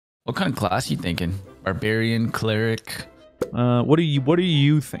What kind of class you thinking? Barbarian, cleric? What are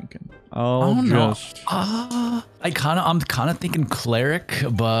you thinking? I'm kind of thinking cleric,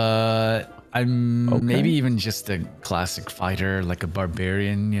 but I'm maybe even just a classic fighter, like a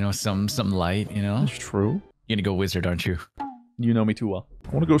barbarian. You know, something light. You know, That's true. You're gonna go wizard, aren't you? You know me too well.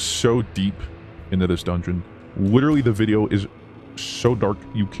 I want to go so deep into this dungeon. Literally, the video is so dark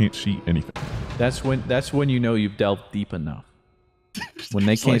you can't see anything. That's when you know you've delved deep enough. When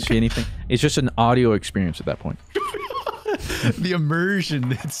they can't see anything, it's just an audio experience at that point. The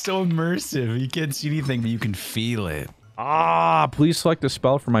immersion, it's so immersive. You can't see anything, but you can feel it. Ah, please select a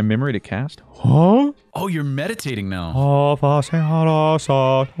spell for my memory to cast. Huh? Oh, you're meditating now. And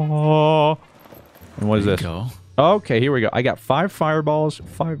what is this? Go. Okay, here we go. I got 5 fireballs,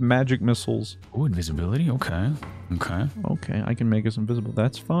 5 magic missiles. Oh, invisibility. Okay. Okay. Okay, I can make us invisible.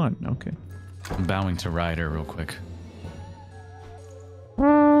 That's fun. Okay. I'm bowing to Ryder real quick.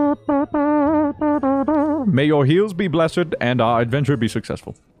 May your heels be blessed and our adventure be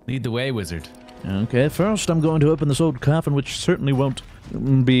successful. Lead the way, wizard. Okay, first I'm going to open this old coffin, which certainly won't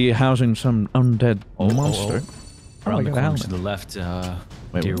be housing some undead monster. Around the corner to the left,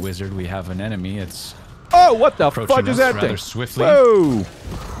 dear wizard, we have an enemy. It's what the fudge is that thing? Swiftly. Whoa!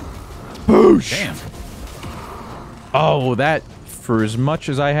 Boosh! Damn. Oh, that, for as much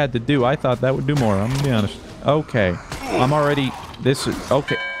as I had to do, I thought that would do more. I'm gonna be honest. Okay. I'm already... This is...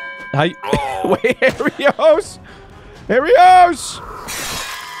 Okay. Wait, here he goes! Here he goes!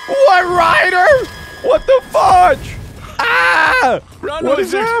 What, Ryder? What the fudge? Ah! Run, what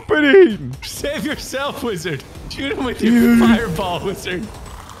wizard. is happening? Save yourself, wizard. Shoot him with your fireball, wizard.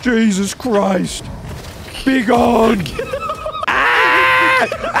 Jesus Christ. Be gone! Ah!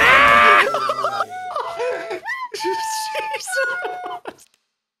 Ah!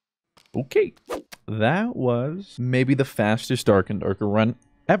 Okay. That was maybe the fastest Dark and Darker run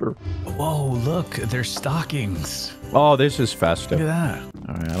ever. Whoa, look, they're stockings. Oh, this is festive. Look at that.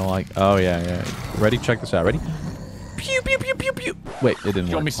 Alright, I don't like... Oh, yeah. Ready? Check this out. Ready? Pew, pew, pew, pew, pew. Wait, it didn't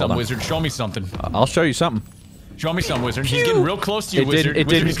work. Show me something, wizard. Show me something. I'll show you something. Show me something, wizard. He's getting real close to you, wizard.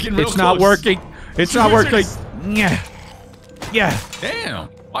 It's not working. It's not working. Yeah. Damn.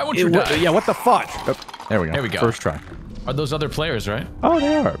 Why won't you die? Yeah, what the fudge? Oh, there we go. There we go. First try. Are those other players, right? Oh,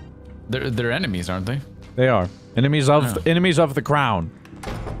 they are. They're enemies, aren't they? They are. Enemies of the crown.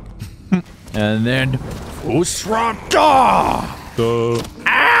 And then Usrata!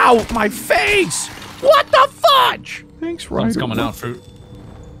 Ow! My face! What the fudge? Thanks, Ryder. It's coming out, fruit.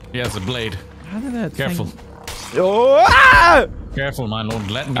 He has a blade. How did that Careful. thing... Oh, ah! Careful, my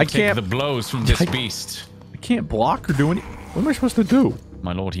lord. Let me take the blows from this beast. I can't block or do anything. What am I supposed to do?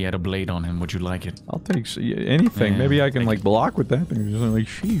 My lord, he had a blade on him. Would you like it? I'll take anything. Yeah, maybe I can, like, block with that thing. Just like,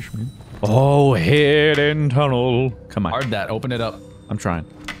 sheesh, man. Oh, hidden tunnel. Come on. Hard that. Open it up. I'm trying.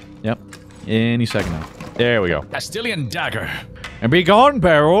 Yep. Any second now. There we go. Castilian dagger. And be gone,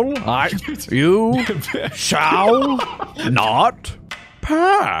 Beryl. You shall not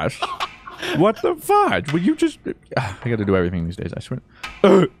pass. What the fudge? Will you just... I gotta do everything these days, I swear.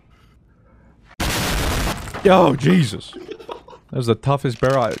 Oh, Jesus. That was the toughest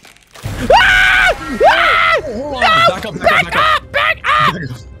barrel I... Back up!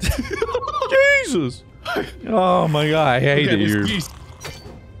 Jesus! Oh my god, I hate you.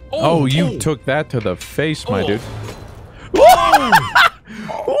 Oh, you took that to the face, my dude.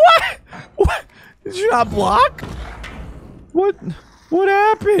 What? Did you not block? What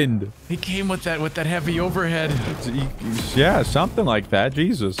happened? He came with that heavy overhead. Yeah, something like that.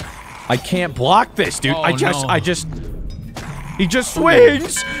 Jesus. I can't block this, dude. Oh, He just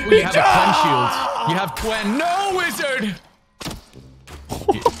swings! You have a Quen shield. You have Quen. No, wizard!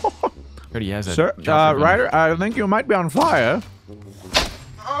 He already has that. Sir, Ryder, I think you might be on fire.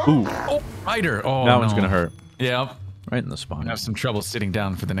 Ooh. Oh, Ryder. Oh, that one's gonna hurt. Yeah. Right in the spine. I have some trouble sitting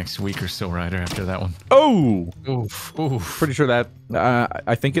down for the next week or so, Ryder, after that one. Oh! Oof. Oof. Pretty sure that,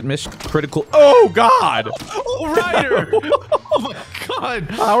 I think it missed critical. Oh, God! Oh, Ryder! Oh, my God!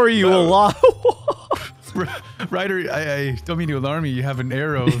 How are you alive? Ryder, I don't mean to alarm you. You have an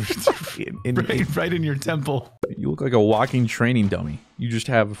arrow right in your temple. You look like a walking training dummy. You just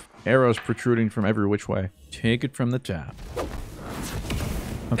have arrows protruding from every which way. Take it from the top.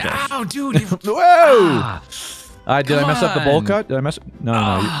 Okay. Ow, dude! Whoa! Did I mess up the bowl cut? Did I mess?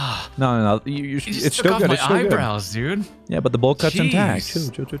 No. It's still good. It's still good. Eyebrows, dude. Yeah, but the bowl cut's intact.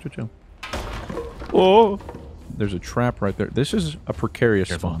 Chill. Oh, there's a trap right there. This is a precarious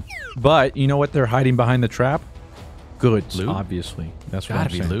spawn. But you know what? They're hiding behind the trap. Goods, loot? Obviously. That's what I'm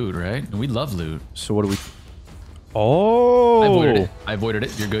saying. Gotta be loot, right? We love loot. So what do we? Oh! I avoided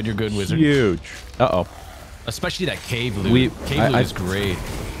it. You're good, wizard. Huge. Uh-oh. Especially that cave loot. Cave loot is great.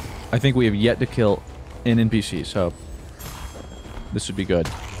 I think we have yet to kill an NPC, so this would be good.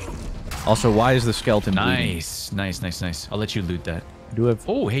 Also, why is the skeleton bleeding? Nice. I'll let you loot that. Do have...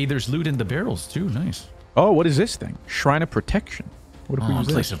 Oh, hey, there's loot in the barrels too. Nice. Oh, what is this thing? Shrine of Protection. What if we use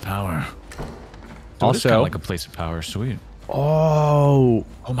place this? of power. Dude, Also, this is kind of like a place of power. Sweet. Oh.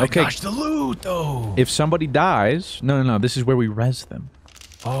 Oh my okay. gosh, the loot though. If somebody dies, no. This is where we res them.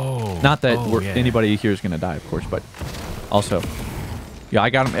 Oh. Not that yeah. anybody here is gonna die, of course, but also, yeah, I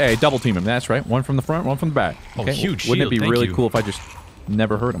got him. Hey, double team him. That's right. One from the front, one from the back. Oh, huge Wouldn't it shield, be really you. cool if I just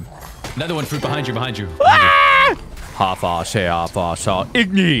never hurt him? Another one, fruit behind you. Half-ass,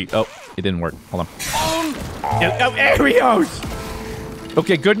 ignite. Oh, it didn't work. Hold on. Oh, Arios!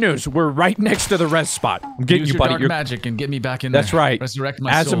 Okay, good news. We're right next to the res spot. I'm getting Use you, your buddy. dark magic and get me back in there. That's right. Resurrect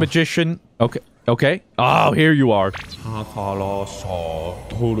my As soul. a magician. Okay. Oh, here you are. Hunga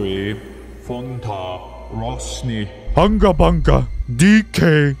bunga.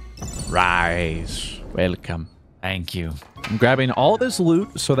 DK. Rise. Welcome. Thank you. I'm grabbing all this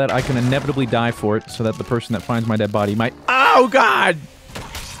loot so that I can inevitably die for it, so that the person that finds my dead body might... Oh, God!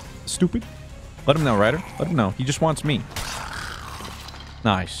 Stupid. Let him know, Ryder. Let him know. He just wants me.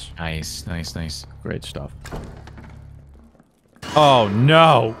 Nice. Nice. Great stuff. Oh,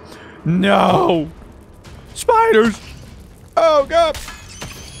 no. No! Spiders! Oh, God!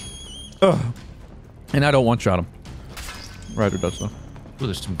 Ugh. And I don't one-shot him. Ryder does, though. Oh,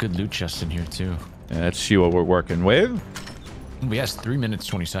 there's some good loot chests in here, too. Yeah, let's see what we're working with. We has 3 minutes,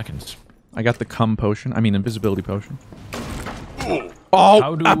 20 seconds. I got the cum potion. I mean, invisibility potion. Oh!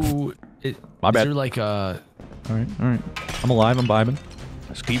 How do... My bad. Is there like a... All right. I'm alive. I'm vibing.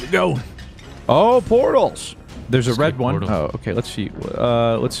 Let's keep it going. Oh, portals. There's a red one. Portal. Oh, okay. Let's see.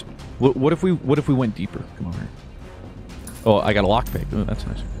 What if we went deeper? Come on here. Oh, I got a lockpick. Oh, that's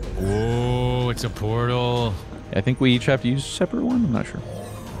nice. Whoa, it's a portal. I think we each have to use a separate one. I'm not sure.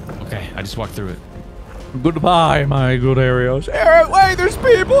 Okay, I just walked through it. Goodbye, my good Arios. Aaron, wait, there's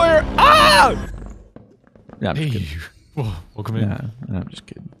people here. Ah! Yeah, I'm just kidding. Whoa, welcome in. Yeah, I'm just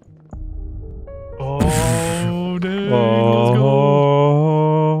kidding. Oh, dang. Oh. Let's go.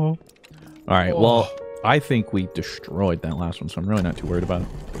 All right. Well, I think we destroyed that last one, so I'm really not too worried about it.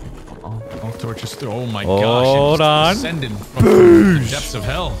 All torches through. Oh my Hold gosh. on. Ascending from the depths of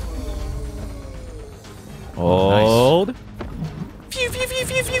hell. Hold.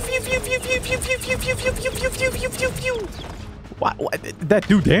 What? Did that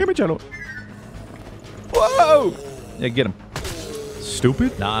do damage? I don't... Whoa! Yeah, get him.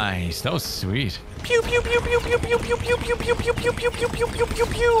 Stupid. Nice. That was sweet. Pew pew pew pew pew pew pew pew pew pew pew pew pew pew pew pew pew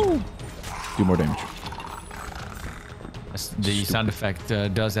pew. Do more damage. The sound effect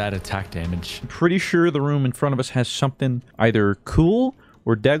does add attack damage. I'm pretty sure the room in front of us has something either cool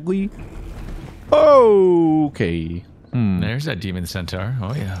or deadly. Okay. There's that demon centaur.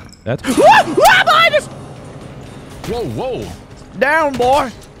 Oh yeah. That's... Behind us! Whoa. Down, boy.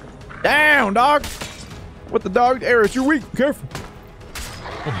 Down, dog. What the dog? Eris, you're weak. Careful.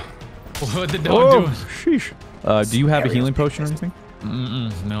 What the dog doing? Sheesh. Do you have a healing potion or anything?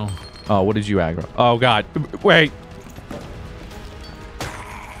 No. Oh, what did you aggro? Oh, God. Wait.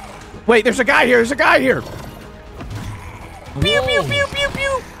 Wait, there's a guy here. There's a guy here. Pew, pew, pew, pew,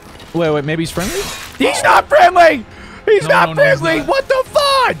 pew. Wait, maybe he's friendly? He's not friendly. He's not friendly. He's not. What the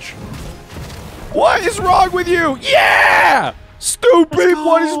fudge? What is wrong with you? Yeah! Stupid.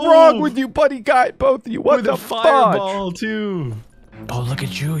 What is wrong with you, buddy guy? Both of you. What the fudge? Fireball, too. Oh, look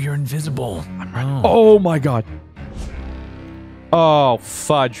at you. You're invisible. I'm running. Oh, my God. Oh,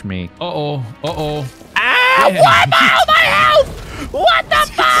 fudge me. Uh-oh. Ah! Yeah. What? Oh, my health! What the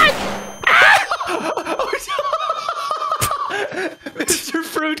fuck? Mr.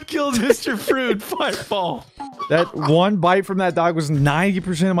 Fruit killed Mr. Fruit. Fireball. That one bite from that dog was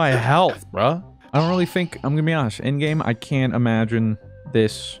 90% of my health, bruh. I don't really think, I'm gonna be honest, in game, I can't imagine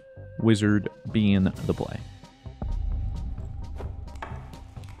this wizard being the play.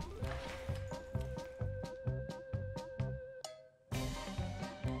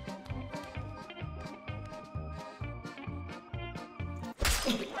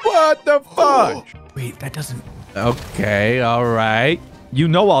 What the fudge? Wait, that doesn't... Okay, all right. You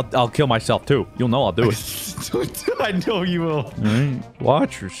know I'll kill myself too. You'll know I'll do it. I know you will. All right.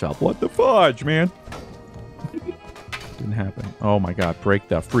 Watch yourself. What the fudge, man? Didn't happen. Oh my God! Break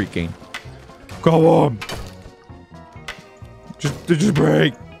the freaking. Go on. Just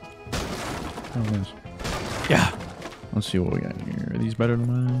break. Oh, nice. Yeah. Let's see what we got here. Are these better than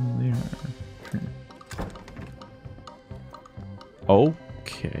mine? They are.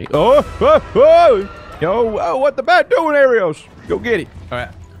 Okay. Oh! Yo, what the bat doing, Arios? Go get it. All right.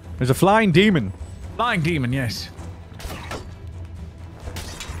 There's a flying demon. Flying demon, yes.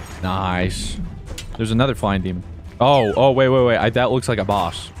 Nice. There's another flying demon. Oh, wait. That looks like a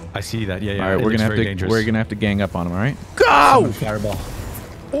boss. I see that. Yeah. All right, we're gonna have to gang up on him. All right. Go! Fireball.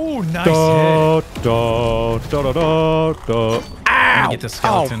 Oh, nice hit. Ow! Get the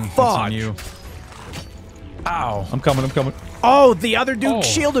skeleton. Oh, It's fuck. on you. Ow. I'm coming. Oh, the other dude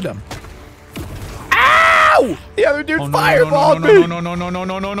shielded him. Ow! The other dude fireballed me.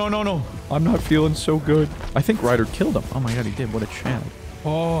 No. I'm not feeling so good. I think Ryder killed him. Oh my god, he did. What a champ.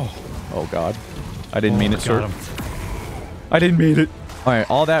 Oh god. I didn't mean it, sir. I didn't mean it. All right,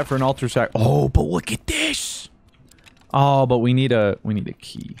 all that for an altar sack. Oh, but look at this. Oh, but we need a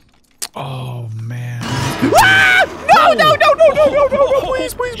key. Oh man. Ah! No,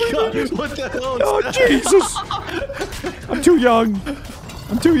 please. What the hell? Oh, Jesus. I'm too young.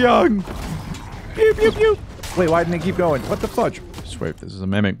 Pew. Wait, why didn't it keep going? What the fudge? I swear this is a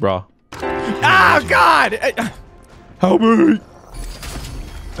mimic, bro. Ah, God! Help me!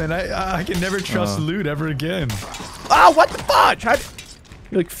 Man, I can never trust loot ever again. Oh, what the fudge?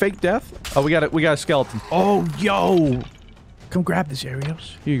 You like fake death? Oh, we got a skeleton. Oh, yo! Come grab this,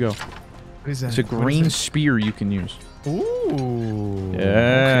 Arios. Here you go. What is that? It's a green spear you can use. Ooh.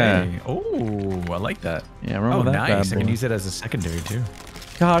 Yeah. Okay. Oh, I like that. Yeah, remember that nice. bad I can boy. use it as a secondary too.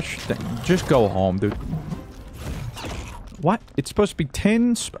 Gosh, just go home, dude. What? It's supposed to be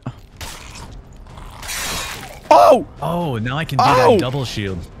 10 Oh! Oh, now I can do that double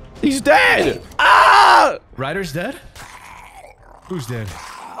shield. He's dead! Ah! Ryder's dead? Who's dead?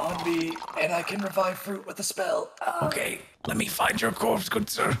 On me, and I can revive fruit with a spell. Okay, let me find your corpse, good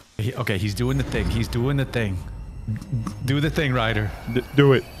sir. Okay, he's doing the thing. Do the thing, Ryder.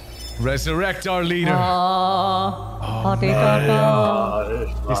 Do it. Resurrect our leader. Oh,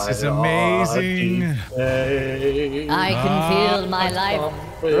 This is amazing. I can feel my life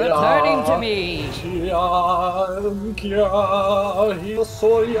returning to me.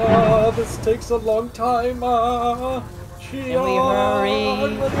 This takes a long time. Can we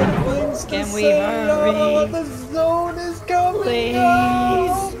hurry? Can we hurry? The zone is coming. Please.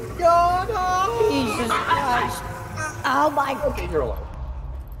 Oh, God. Jesus Christ. Oh my God. Okay, you're alive.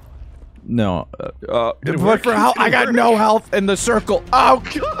 No. But for health, I got no health in the circle. Oh,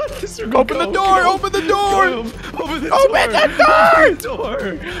 God, the circle. open the door! Open the door! Open the door! door!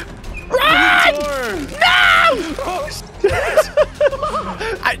 Run! No! Oh, shit.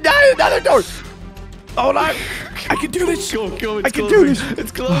 Another door! Hold on! I can do this! Go, I can do this!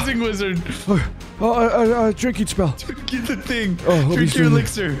 It's closing, wizard. Drinking spell. Get the thing. let me Drink your see.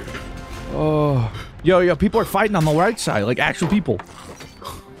 elixir. Oh. Yo, people are fighting on the right side, like actual people.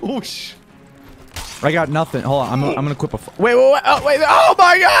 Oh, sh. I got nothing. Hold on, I'm gonna equip a. Wait! Oh my God,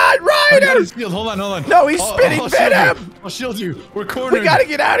 I got Ryder! his shield. Hold on. No, he's spinning I'll shield venom! I'll shield you. We're cornered. We gotta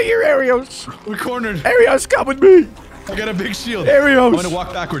get out of here, Arios! We're cornered. Arios, come with me! I got a big shield. Arios! I'm gonna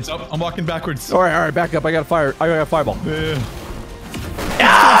walk backwards. I'm walking backwards. All right, back up. I got a fireball. Yeah.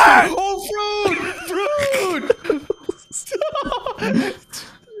 Ah! Oh, fruit!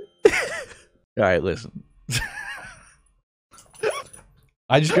 All right, listen.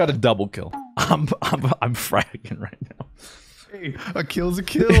 I just got a double kill. I'm fragging right now. Hey, a kill's a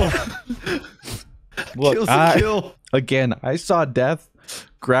kill. Look, Kill's a kill. Again, I saw death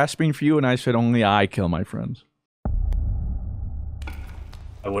grasping for you, and I said only I kill my friends.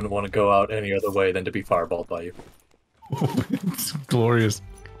 I wouldn't want to go out any other way than to be fireballed by you. It's glorious.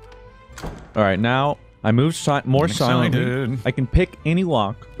 All right, now I move more silently. excited. I can pick any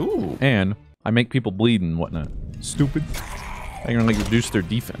lock, Ooh. and I make people bleed and whatnot. Stupid. I can like reduce their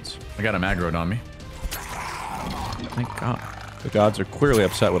defense. I got him aggroed on me. Thank God. The gods are clearly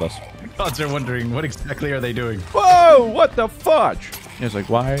upset with us. Gods are wondering, what exactly are they doing? Whoa! What the fudge? It's like,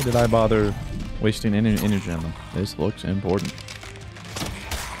 why did I bother wasting energy on them? This looks important.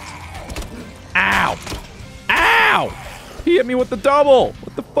 Ow! Ow! He hit me with the double!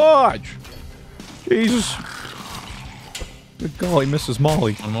 What the fudge? Jesus. Good golly, Mrs.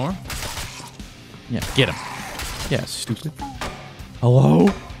 Molly. One more? Yeah, get him. Yeah, stupid. Hello?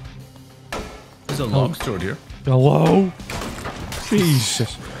 There's a long sword here. Hello?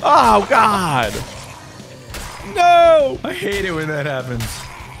 Jesus. Oh, God! No! I hate it when that happens.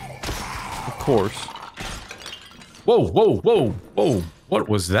 Of course. Whoa. What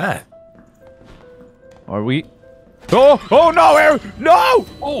was that? Are we? Oh! Oh, no! No!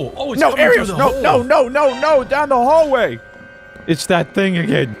 Oh, it's No, coming through Arios! the No, hole. no! Down the hallway! It's that thing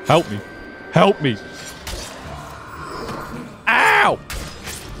again. Help me. Help me. Ow!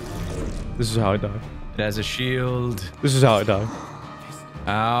 This is how I die. It has a shield. This is how I die.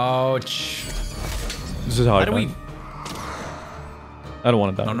 Ouch. This is how I How die. do we... I don't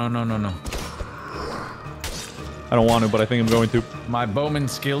want to die. No. I don't want to, but I think I'm going to. My bowman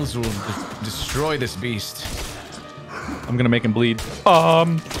skills will destroy this beast. I'm gonna make him bleed.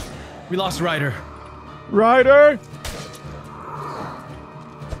 We lost Ryder. Ryder!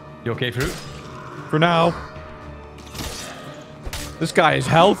 You okay, Fruit? For now. This guy is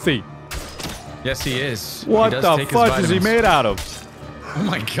healthy. Yes, he is. What He does the take his fudge is he vitamins. made out of? Oh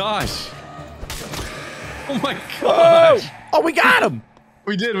my gosh. Oh my Oh! gosh. Oh, we got him!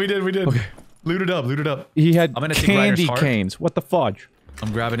 We did. Okay. Loot it up. He had I'm gonna take candy Ryder's heart. canes. What the fudge?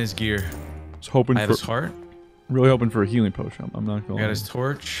 I'm grabbing his gear. Was hoping I have for, his heart. really hoping for a healing potion. I'm not We going. got his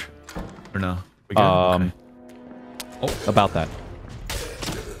torch. Or no? We got okay. About that.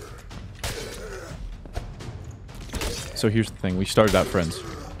 So here's the thing. We started out friends.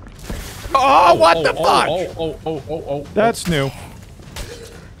 Oh, what the fuck? That's new.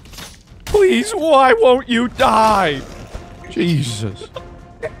 Please, why won't you die? Jesus.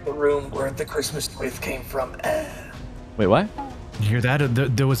 The room where the Christmas wreath came from. Wait, what? You hear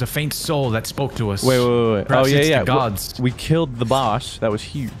that? There was a faint soul that spoke to us. Wait. Oh, Perhaps yeah, it's yeah. the gods. We killed the boss. That was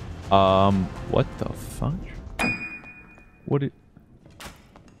huge. What the fudge? What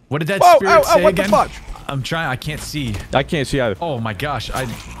did that Whoa, spirit say what again? the fudge? I'm trying. I can't see. I can't see either. Oh my gosh! I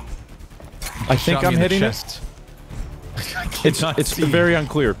think shot me I'm in the hitting it. chest. I cannot It's see. very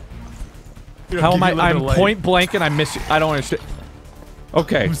unclear. Here, How I'll am give I? you a little I'm bit of light. point blank and I'm missing. I don't understand.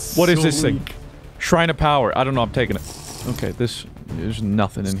 Okay, what is so this thing? weak. Shrine of Power. I don't know. I'm taking it. Okay, there's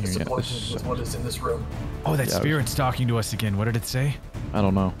nothing in here yet. Disappointed with what is in this room. Oh, that Yeah. spirit's talking to us again. What did it say? I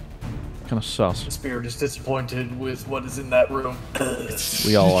don't know. Kind of sus. The spirit is disappointed with what is in that room.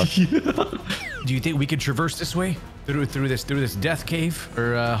 We all are. Do you think we could traverse this way through this death cave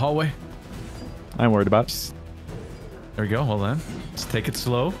or hallway? I ain't worried about it. There we go. Hold on. Let's take it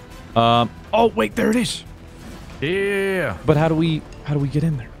slow. Oh wait, there it is. Yeah. But how do we get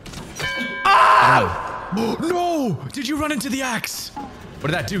in there? No! Did you run into the axe? What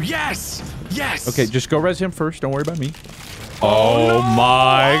did that do? Yes! Yes! Okay, just go res him first. Don't worry about me. Oh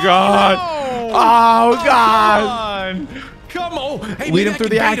my God! Oh God! Come on! Hey, Lead maybe him I through can the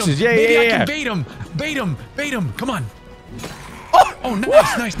bait axes. him. Yeah, Maybe yeah, I yeah. can bait him. Come on. Oh,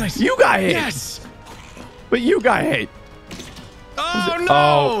 nice. You got hit. Yes. But you got hit. Oh no!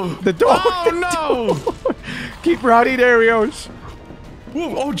 Oh, the door. Oh no! Keep running, Darius.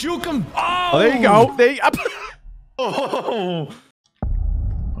 Whoa, oh, juke him! Oh, there you go. There you Oh!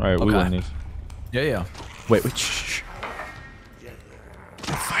 All right, we Okay. win these. Yeah. Wait. Shh.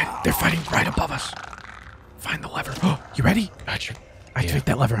 They're fighting right above us. Find the lever. Oh, you ready? Gotcha. Activate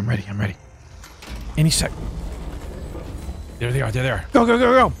that lever. I'm ready. Any sec. There they are.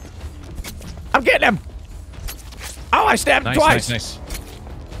 Go. I'm getting him. Oh, I stabbed him twice. Nice.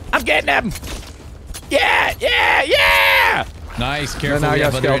 I'm getting him. Yeah. Nice, careful. now I We got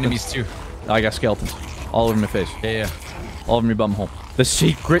have other skeletons. enemies too. I got skeletons. All over my face. Yeah. All over my bumhole. The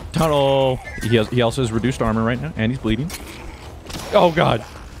secret tunnel. He also has reduced armor right now, and he's bleeding. Oh God.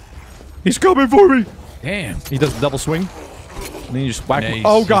 He's coming for me. Damn. He does the double swing. And then you just whack Yeah, him. he's-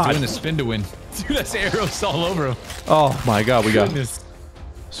 Oh he's God. doing the spin to win. Dude, that's arrows all over him. Oh my God. We got Goodness.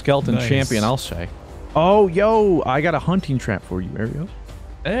 skeleton Nice. champion, I'll say. Oh, yo. I got a hunting trap for you, Arios.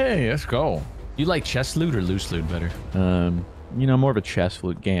 Hey, let's go. You like chest loot or loose loot better? You know, more of a chest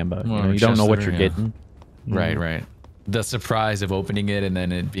loot gamba. More You of a don't know chest what looter, you're yeah. getting. Right. The surprise of opening it and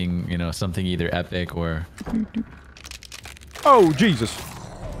then it being, something either epic or... Oh, Jesus.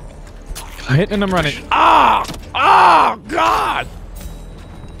 I'm hitting and I'm running. Ah! Oh, God!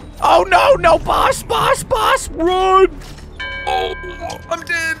 Oh, no, boss, run! Oh, I'm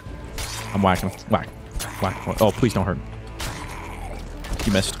dead. I'm whacking him. Whack. Oh, please don't hurt him.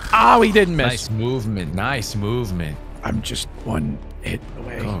 You missed. Oh, he didn't miss. Nice movement. I'm just one hit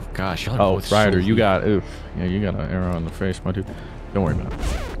away. Oh, gosh. Y'all are Oh, both Ryder, so you weak. got, oof. Yeah, you got an arrow in the face, my dude. Don't worry about it.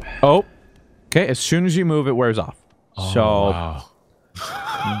 Oh. Okay, as soon as you move, it wears off. Oh, So, wow.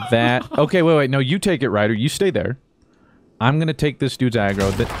 that... Okay, wait. No, you take it, Ryder. You stay there. I'm gonna take this dude's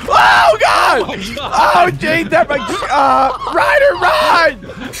aggro. Oh, God! Oh, Jade, that might... Ryder,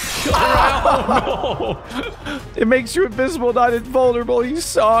 run! Oh, no! It makes you invisible, not invulnerable. He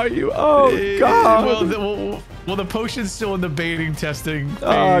saw you. Oh, God. Well, the potion's still in the baiting testing phase.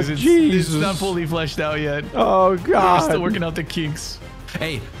 Oh, It's Jesus. not fully fleshed out yet. Oh, We're God. still working out the kinks.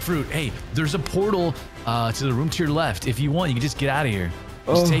 Hey, Fruit, there's a portal to the room to your left. If you want, you can just get out of here.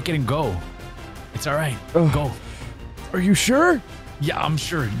 Just take it and go. It's all right. Go. Are you sure? Yeah, I'm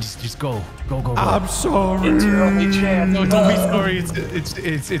sure. Just go. Go. I'm sorry. It's your only chance. No, don't be sorry.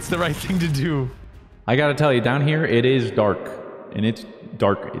 It's the right thing to do. I gotta tell you, down here, it is dark. And it's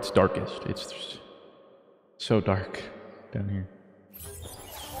dark. It's darkest. It's so dark down here.